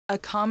A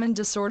common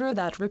disorder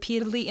that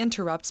repeatedly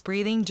interrupts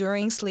breathing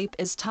during sleep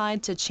is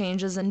tied to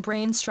changes in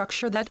brain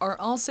structure that are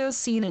also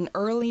seen in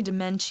early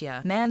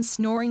dementia. Man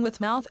snoring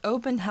with mouth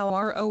open, how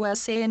are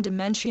OSA and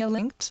dementia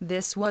linked?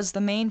 This was the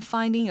main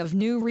finding of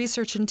new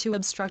research into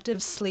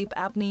obstructive sleep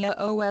apnea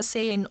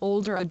OSA in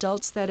older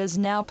adults that is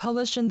now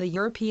published in the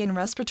European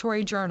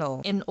Respiratory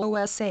Journal. In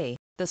OSA,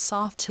 the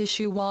soft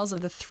tissue walls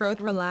of the throat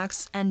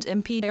relax and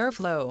impede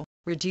airflow,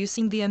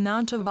 reducing the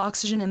amount of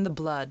oxygen in the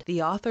blood.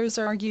 The authors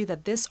argue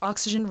that this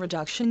oxygen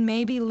reduction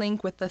may be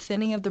linked with the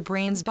thinning of the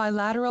brain's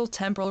bilateral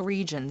temporal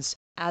regions,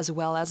 as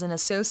well as an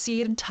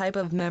associated type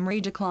of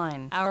memory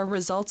decline. Our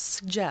results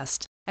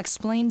suggest,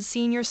 explained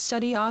senior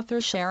study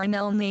author Sharon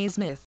L.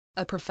 Naismith,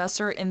 a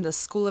professor in the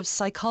School of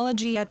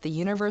Psychology at the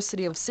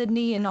University of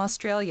Sydney in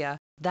Australia,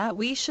 that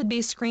we should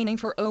be screening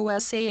for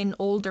OSA in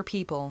older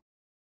people.